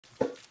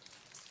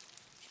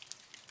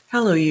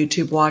Hello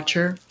YouTube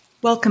watcher,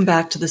 welcome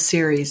back to the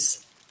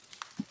series.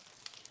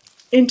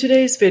 In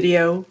today's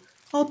video,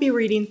 I'll be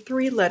reading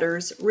 3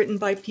 letters written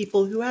by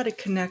people who had a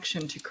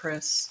connection to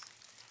Chris,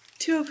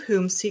 2 of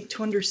whom seek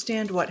to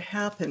understand what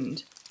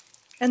happened,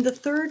 and the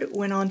third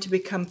went on to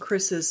become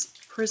Chris's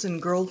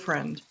prison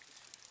girlfriend.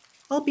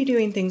 I'll be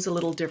doing things a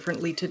little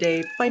differently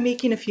today by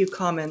making a few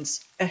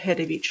comments ahead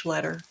of each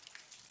letter.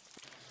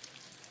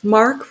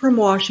 Mark from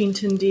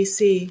Washington,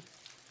 D.C.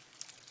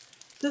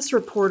 This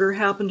reporter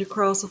happened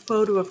across a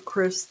photo of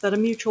Chris that a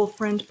mutual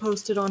friend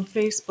posted on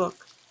Facebook.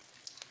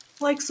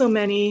 Like so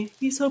many,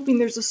 he's hoping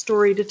there's a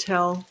story to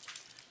tell,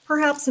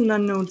 perhaps an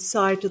unknown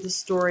side to the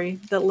story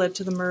that led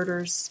to the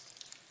murders.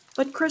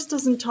 But Chris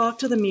doesn't talk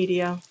to the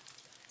media.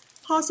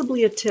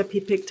 Possibly a tip he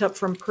picked up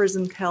from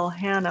prison pal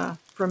Hannah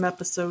from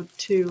episode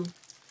 2.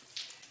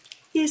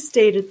 He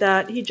stated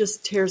that he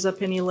just tears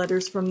up any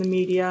letters from the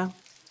media.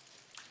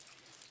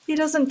 He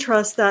doesn't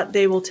trust that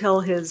they will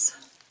tell his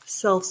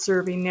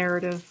self-serving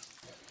narrative.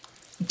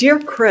 Dear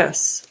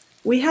Chris,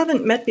 we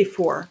haven't met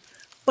before,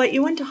 but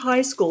you went to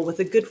high school with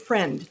a good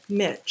friend,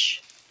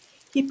 Mitch.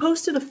 He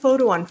posted a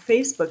photo on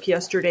Facebook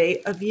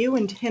yesterday of you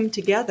and him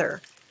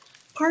together,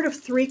 part of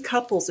 3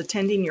 couples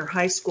attending your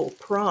high school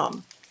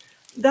prom.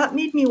 That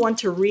made me want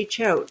to reach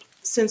out,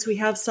 since we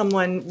have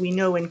someone we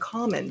know in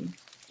common.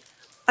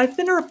 I've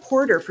been a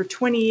reporter for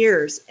 20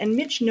 years, and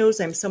Mitch knows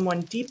I'm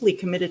someone deeply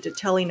committed to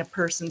telling a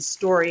person's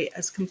story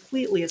as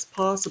completely as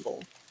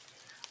possible.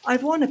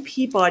 I've won a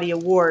Peabody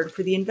Award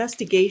for the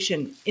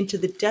investigation into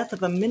the death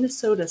of a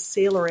Minnesota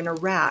sailor in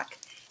Iraq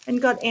and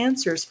got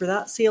answers for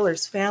that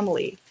sailor's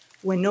family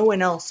when no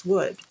one else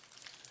would.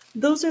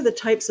 Those are the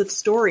types of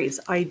stories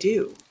I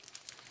do.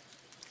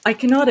 I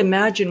cannot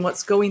imagine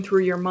what's going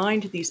through your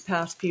mind these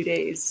past few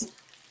days.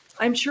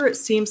 I'm sure it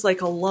seems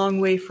like a long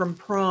way from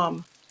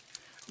prom,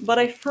 but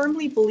I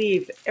firmly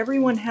believe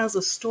everyone has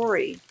a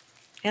story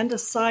and a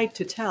side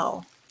to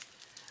tell.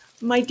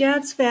 My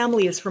dad's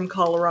family is from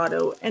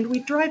Colorado, and we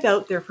drive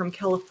out there from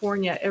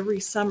California every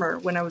summer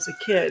when I was a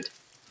kid.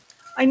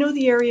 I know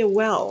the area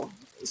well,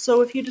 so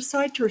if you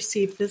decide to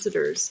receive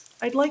visitors,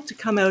 I'd like to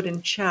come out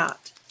and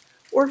chat.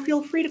 Or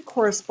feel free to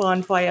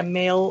correspond via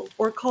mail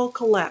or call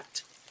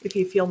collect if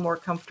you feel more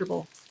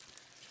comfortable.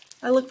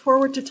 I look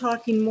forward to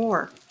talking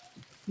more.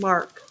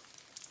 Mark.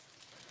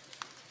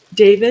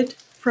 David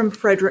from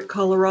Frederick,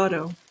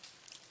 Colorado.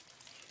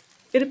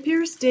 It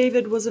appears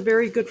David was a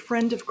very good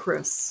friend of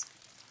Chris.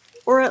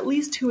 Or at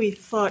least who he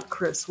thought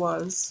Chris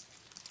was.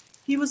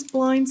 He was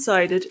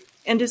blindsided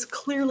and is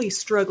clearly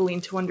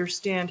struggling to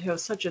understand how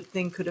such a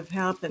thing could have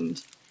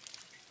happened,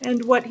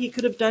 and what he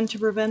could have done to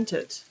prevent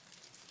it.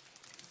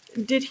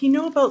 Did he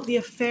know about the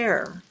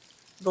affair,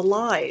 the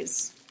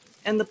lies,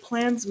 and the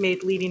plans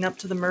made leading up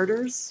to the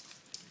murders?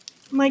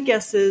 My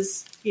guess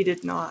is he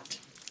did not.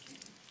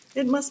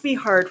 It must be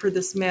hard for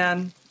this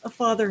man, a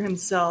father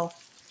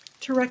himself,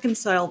 to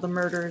reconcile the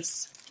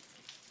murders.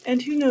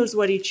 And who knows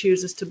what he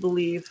chooses to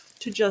believe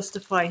to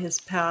justify his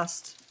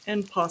past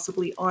and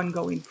possibly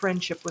ongoing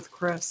friendship with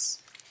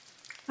Chris.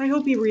 I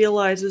hope he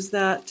realizes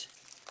that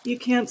you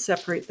can't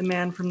separate the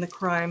man from the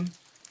crime,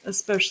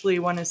 especially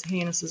one as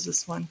heinous as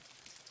this one.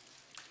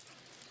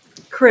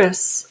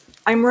 Chris,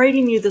 I'm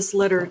writing you this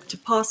letter to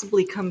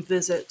possibly come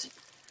visit.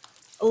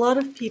 A lot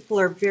of people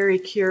are very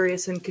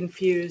curious and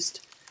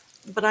confused,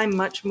 but I'm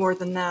much more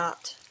than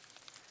that.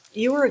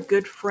 You were a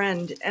good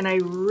friend, and I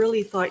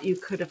really thought you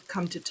could have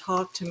come to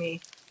talk to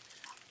me.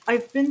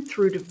 I've been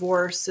through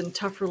divorce and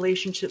tough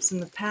relationships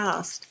in the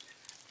past.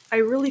 I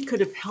really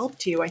could have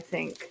helped you, I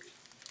think.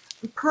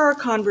 Per our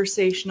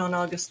conversation on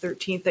August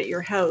 13th at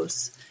your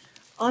house,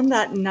 on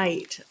that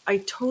night, I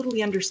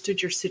totally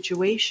understood your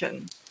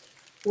situation.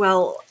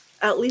 Well,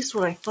 at least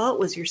what I thought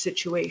was your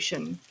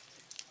situation.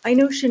 I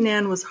know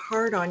Shanann was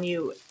hard on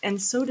you,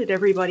 and so did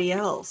everybody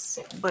else.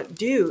 But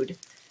dude,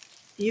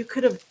 you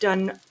could have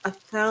done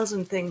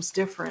 1,000 things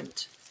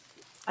different.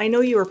 I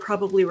know you are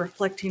probably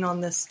reflecting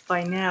on this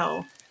by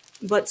now,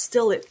 but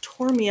still it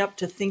tore me up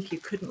to think you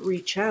couldn't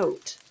reach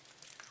out.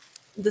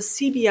 The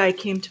CBI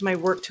came to my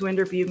work to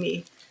interview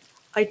me.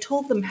 I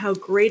told them how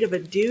great of a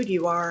dude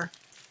you are.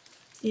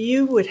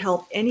 You would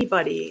help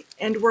anybody,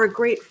 and were a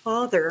great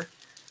father.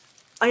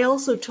 I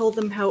also told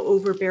them how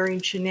overbearing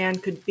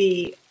Shanann could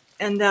be,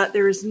 and that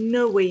there is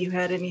no way you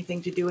had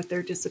anything to do with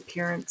their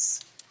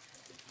disappearance.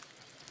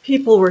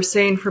 People were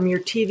saying from your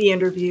TV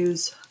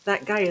interviews,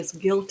 that guy is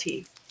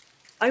guilty.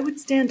 I would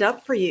stand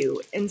up for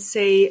you and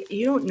say,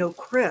 you don't know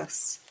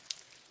Chris.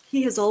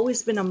 He has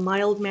always been a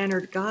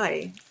mild-mannered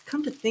guy.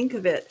 Come to think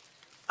of it,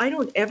 I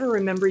don't ever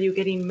remember you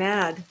getting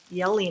mad,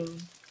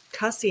 yelling,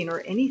 cussing,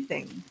 or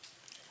anything.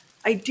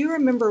 I do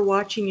remember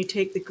watching you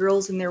take the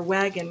girls in their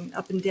wagon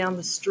up and down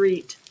the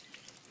street.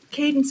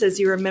 Caden says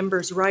he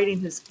remembers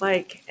riding his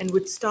bike and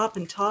would stop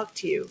and talk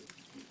to you.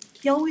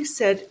 He always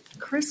said,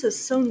 Chris is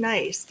so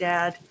nice,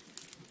 Dad.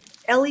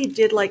 Ellie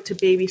did like to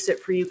babysit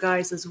for you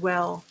guys as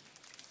well.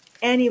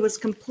 Annie was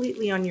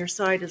completely on your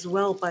side as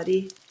well,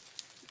 buddy.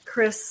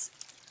 Chris,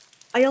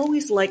 I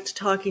always liked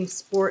talking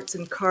sports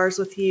and cars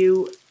with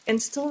you,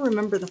 and still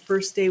remember the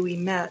first day we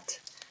met.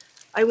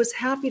 I was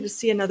happy to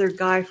see another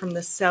guy from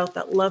the South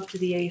that loved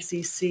the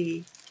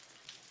ACC.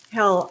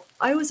 Hell,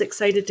 I was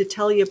excited to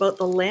tell you about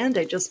the land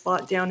I just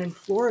bought down in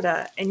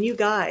Florida, and you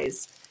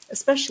guys,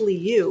 especially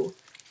you,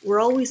 were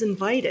always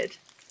invited.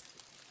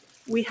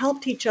 We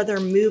helped each other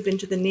move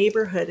into the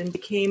neighborhood and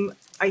became,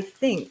 I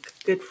think,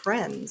 good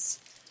friends.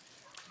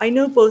 I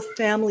know both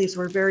families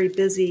were very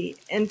busy,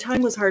 and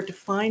time was hard to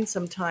find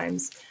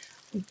sometimes,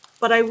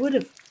 but I would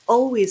have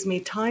always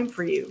made time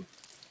for you.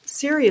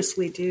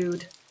 Seriously,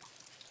 dude.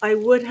 I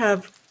would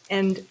have,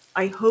 and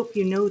I hope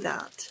you know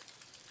that.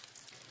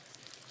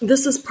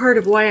 This is part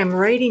of why I'm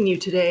writing you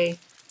today.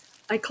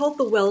 I called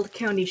the Weld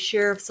County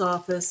Sheriff's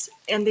Office,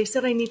 and they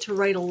said I need to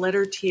write a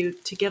letter to you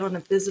to get on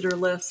a visitor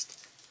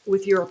list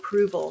with your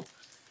approval.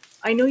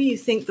 I know you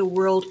think the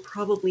world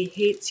probably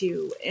hates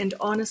you, and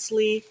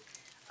honestly,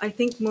 I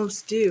think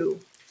most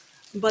do.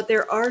 But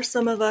there are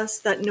some of us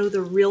that know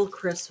the real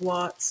Chris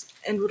Watts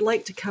and would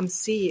like to come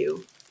see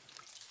you.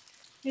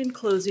 In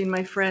closing,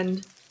 my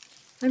friend,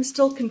 I'm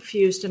still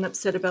confused and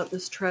upset about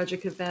this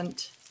tragic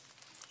event.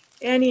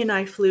 Annie and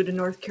I flew to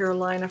North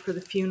Carolina for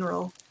the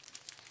funeral.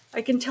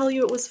 I can tell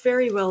you it was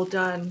very well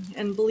done,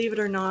 and believe it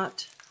or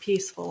not,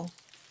 peaceful.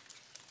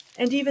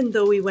 And even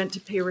though we went to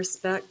pay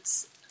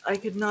respects, I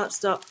could not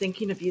stop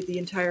thinking of you the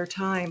entire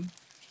time.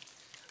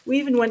 We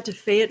even went to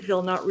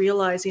Fayetteville not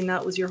realizing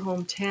that was your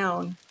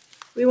hometown.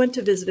 We went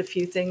to visit a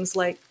few things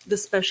like the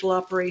Special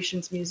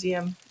Operations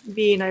Museum.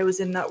 Being I was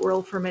in that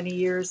world for many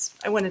years,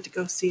 I wanted to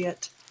go see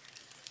it.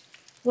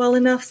 Well,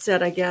 enough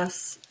said, I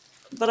guess.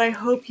 But I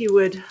hope you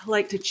would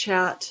like to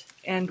chat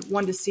and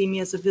want to see me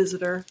as a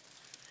visitor.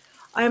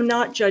 I am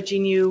not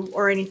judging you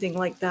or anything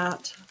like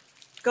that.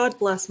 God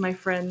bless, my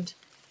friend,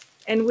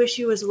 and wish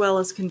you as well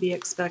as can be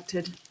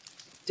expected.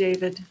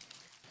 David.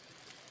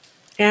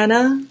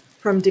 Anna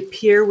from De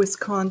Pere,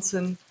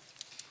 Wisconsin.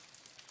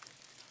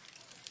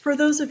 For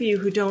those of you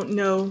who don't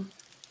know,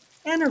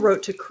 Anna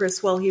wrote to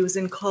Chris while he was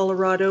in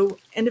Colorado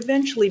and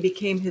eventually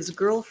became his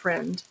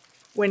girlfriend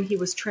when he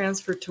was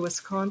transferred to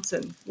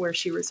Wisconsin, where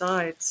she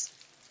resides.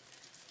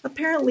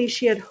 Apparently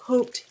she had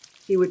hoped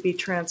he would be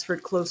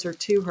transferred closer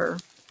to her.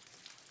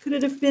 Could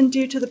it have been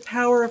due to the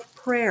power of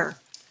prayer?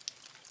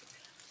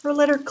 Her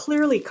letter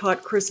clearly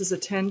caught Chris's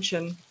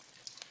attention.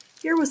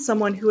 Here was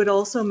someone who had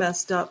also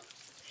messed up,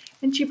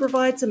 and she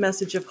provides a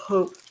message of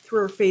hope through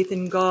her faith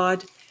in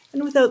God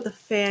and without the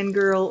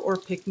fangirl or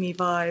pick-me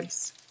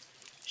vibes.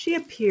 She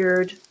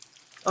appeared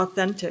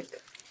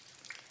authentic.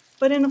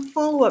 But in a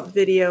follow-up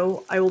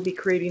video I will be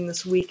creating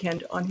this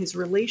weekend on his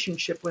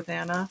relationship with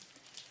Anna,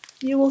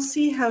 you will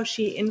see how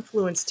she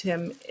influenced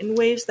him in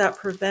ways that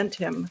prevent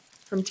him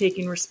from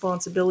taking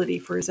responsibility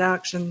for his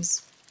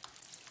actions.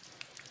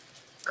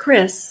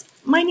 Chris,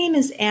 my name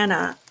is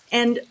Anna,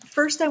 and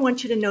first I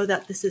want you to know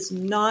that this is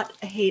not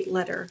a hate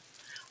letter.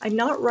 I'm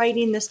not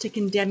writing this to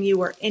condemn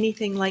you or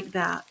anything like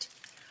that.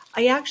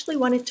 I actually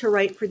wanted to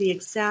write for the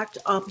exact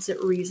opposite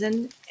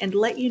reason and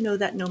let you know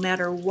that no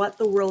matter what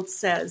the world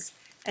says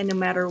and no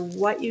matter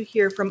what you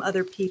hear from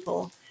other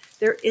people,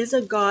 there is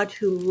a God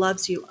who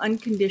loves you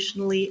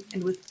unconditionally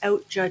and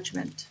without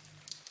judgment.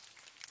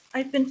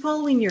 I've been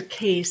following your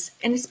case,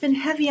 and it's been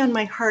heavy on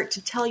my heart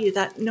to tell you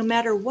that no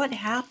matter what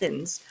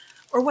happens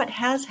or what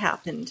has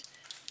happened,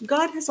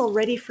 God has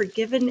already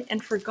forgiven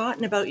and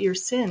forgotten about your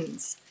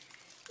sins.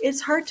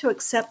 It's hard to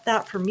accept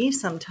that for me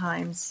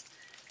sometimes.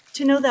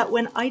 To know that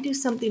when I do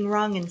something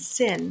wrong and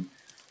sin,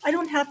 I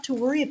don't have to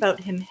worry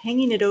about him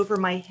hanging it over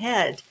my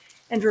head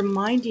and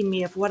reminding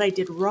me of what I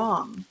did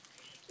wrong.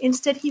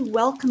 Instead, he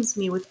welcomes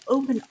me with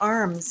open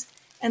arms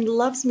and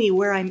loves me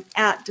where I'm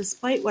at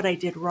despite what I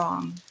did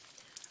wrong.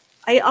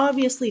 I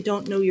obviously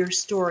don't know your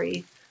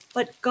story,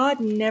 but God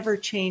never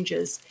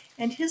changes,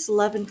 and his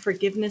love and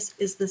forgiveness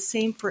is the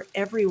same for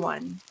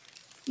everyone.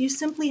 You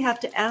simply have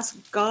to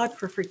ask God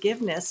for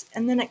forgiveness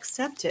and then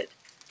accept it.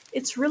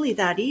 It's really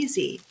that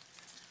easy.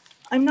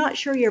 I'm not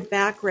sure your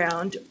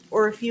background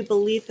or if you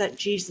believe that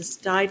Jesus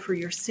died for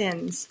your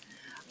sins,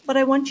 but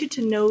I want you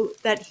to know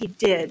that he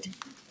did,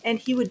 and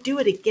he would do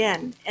it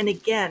again and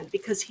again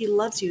because he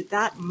loves you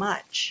that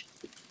much.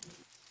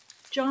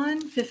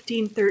 John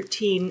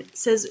 15:13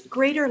 says,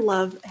 "Greater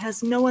love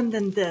has no one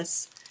than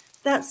this,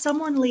 that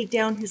someone laid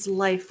down his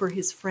life for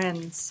his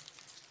friends."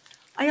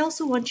 I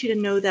also want you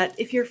to know that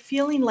if you're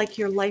feeling like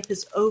your life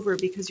is over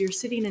because you're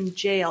sitting in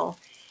jail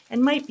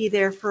and might be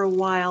there for a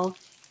while,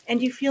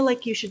 and you feel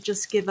like you should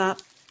just give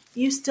up,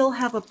 you still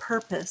have a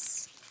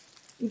purpose.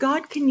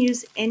 God can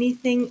use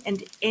anything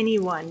and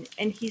anyone,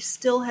 and he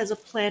still has a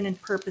plan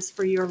and purpose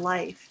for your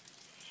life.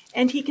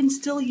 And he can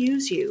still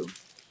use you.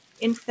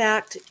 In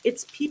fact,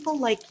 it's people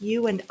like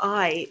you and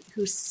I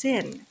who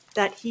sin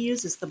that he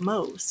uses the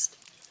most.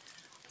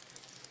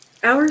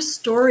 Our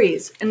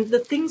stories and the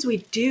things we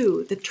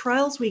do, the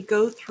trials we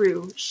go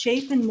through,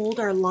 shape and mold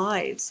our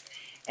lives,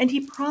 and he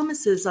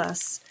promises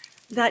us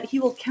that he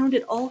will count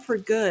it all for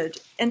good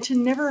and to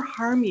never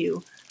harm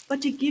you,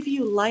 but to give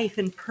you life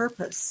and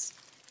purpose.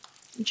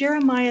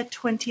 Jeremiah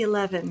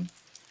 20:11.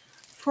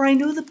 "For I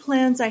know the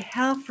plans I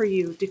have for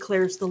you,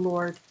 declares the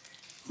Lord,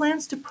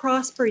 plans to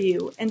prosper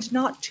you and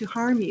not to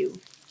harm you,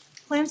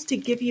 plans to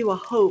give you a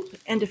hope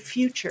and a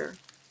future.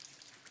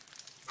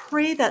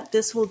 Pray that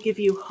this will give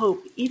you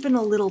hope, even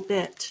a little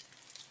bit.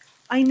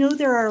 I know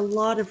there are a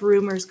lot of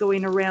rumors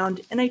going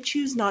around, and I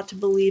choose not to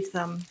believe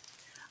them.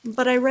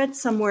 But I read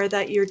somewhere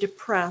that you're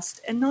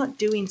depressed and not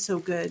doing so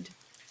good.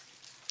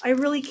 I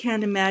really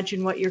can't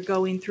imagine what you're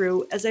going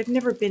through, as I've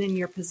never been in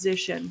your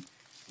position.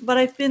 But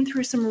I've been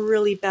through some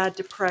really bad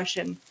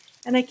depression,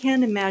 and I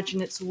can't imagine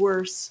it's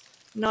worse,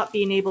 not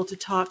being able to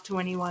talk to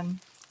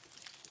anyone.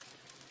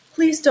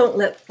 Please don't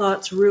let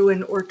thoughts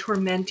ruin or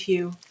torment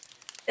you,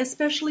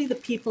 especially the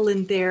people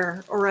in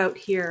there or out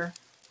here.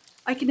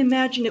 I can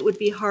imagine it would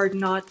be hard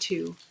not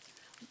to.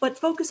 But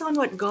focus on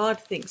what God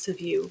thinks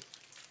of you,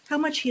 how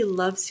much He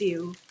loves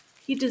you.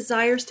 He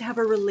desires to have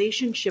a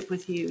relationship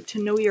with you,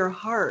 to know your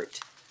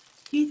heart.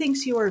 He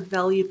thinks you are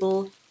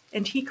valuable,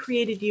 and He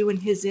created you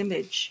in His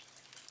image.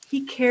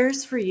 He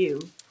cares for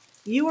you.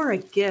 You are a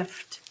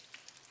gift.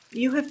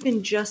 You have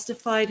been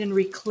justified and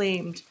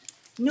reclaimed,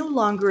 no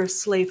longer a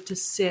slave to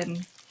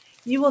sin.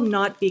 You will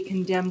not be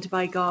condemned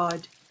by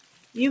God.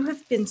 You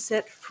have been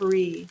set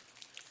free.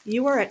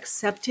 You are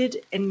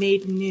accepted and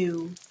made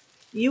new.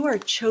 You are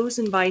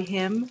chosen by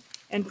Him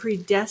and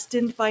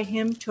predestined by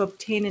Him to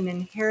obtain an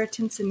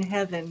inheritance in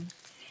heaven,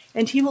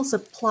 and He will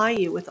supply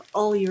you with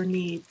all your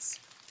needs.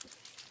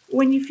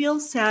 When you feel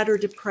sad or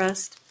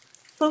depressed,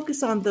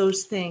 focus on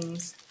those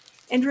things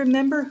and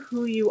remember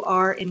who you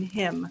are in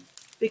Him,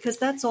 because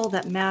that's all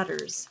that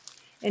matters,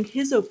 and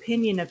His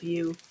opinion of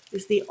you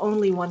is the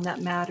only one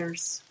that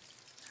matters.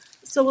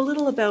 So a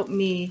little about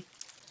me.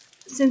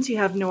 Since you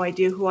have no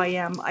idea who I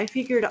am, I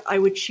figured I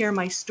would share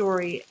my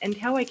story and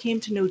how I came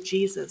to know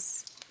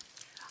Jesus.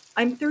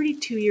 I'm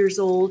 32 years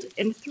old,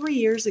 and 3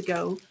 years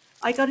ago,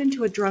 I got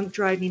into a drunk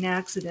driving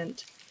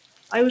accident.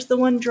 I was the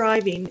one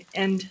driving,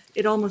 and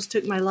it almost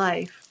took my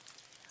life.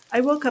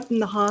 I woke up in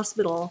the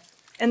hospital,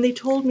 and they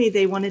told me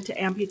they wanted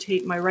to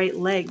amputate my right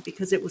leg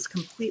because it was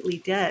completely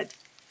dead.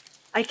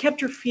 I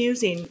kept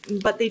refusing,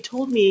 but they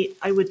told me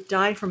I would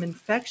die from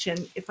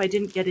infection if I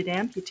didn't get it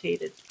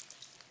amputated.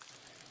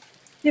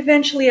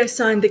 Eventually, I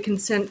signed the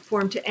consent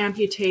form to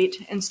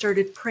amputate and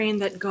started praying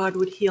that God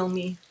would heal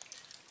me.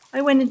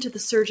 I went into the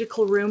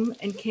surgical room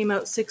and came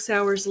out 6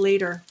 hours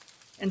later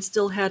and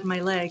still had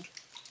my leg.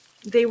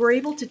 They were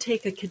able to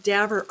take a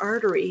cadaver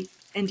artery,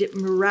 and it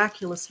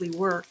miraculously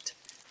worked.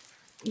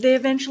 They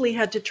eventually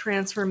had to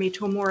transfer me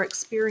to a more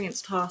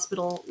experienced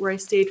hospital where I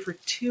stayed for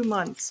 2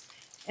 months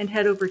and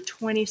had over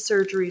 20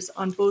 surgeries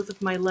on both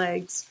of my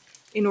legs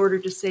in order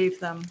to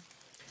save them.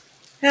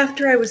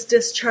 After I was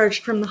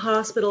discharged from the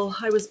hospital,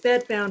 I was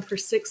bedbound for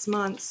 6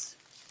 months,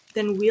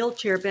 then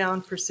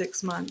wheelchair-bound for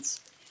 6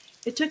 months.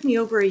 It took me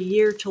over a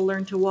year to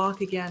learn to walk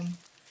again.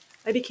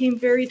 I became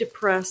very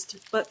depressed,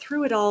 but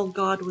through it all,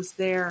 God was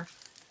there.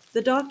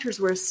 The doctors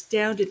were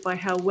astounded by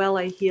how well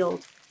I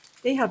healed.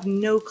 They have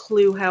no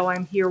clue how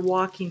I'm here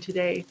walking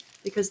today,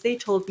 because they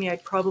told me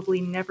I'd probably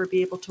never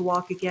be able to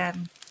walk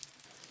again.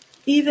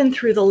 Even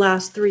through the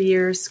last 3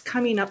 years,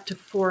 coming up to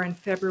 4 in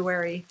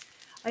February,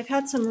 I've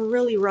had some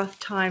really rough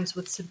times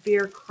with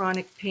severe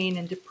chronic pain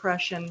and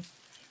depression,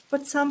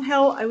 but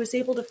somehow I was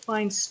able to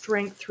find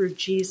strength through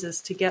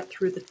Jesus to get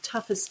through the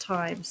toughest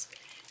times,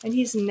 and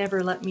He's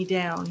never let me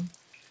down.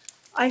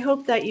 I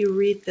hope that you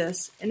read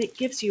this and it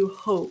gives you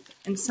hope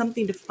and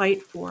something to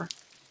fight for.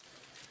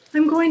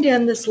 I'm going to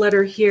end this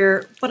letter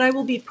here, but I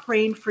will be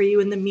praying for you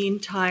in the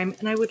meantime,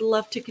 and I would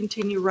love to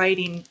continue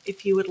writing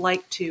if you would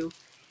like to.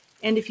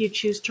 And if you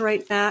choose to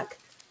write back,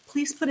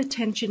 please put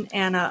attention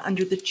Anna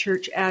under the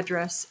church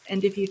address,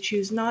 and if you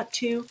choose not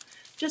to,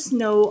 just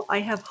know I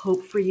have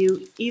hope for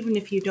you, even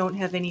if you don't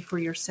have any for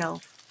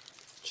yourself.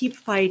 Keep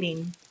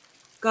fighting.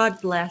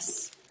 God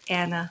bless,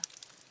 Anna.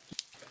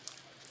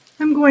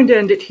 I'm going to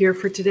end it here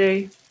for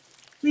today.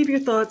 Leave your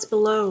thoughts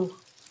below.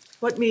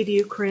 What made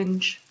you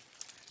cringe?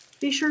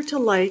 Be sure to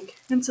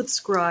like and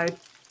subscribe,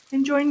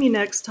 and join me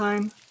next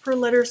time for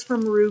Letters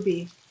from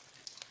Ruby.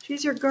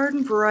 She's your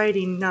garden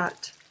variety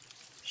nut.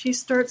 She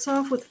starts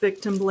off with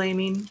victim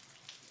blaming,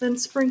 then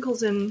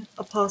sprinkles in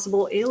a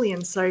possible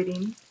alien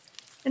sighting,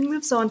 and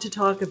moves on to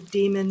talk of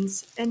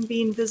demons and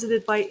being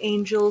visited by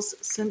angels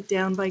sent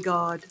down by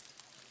God.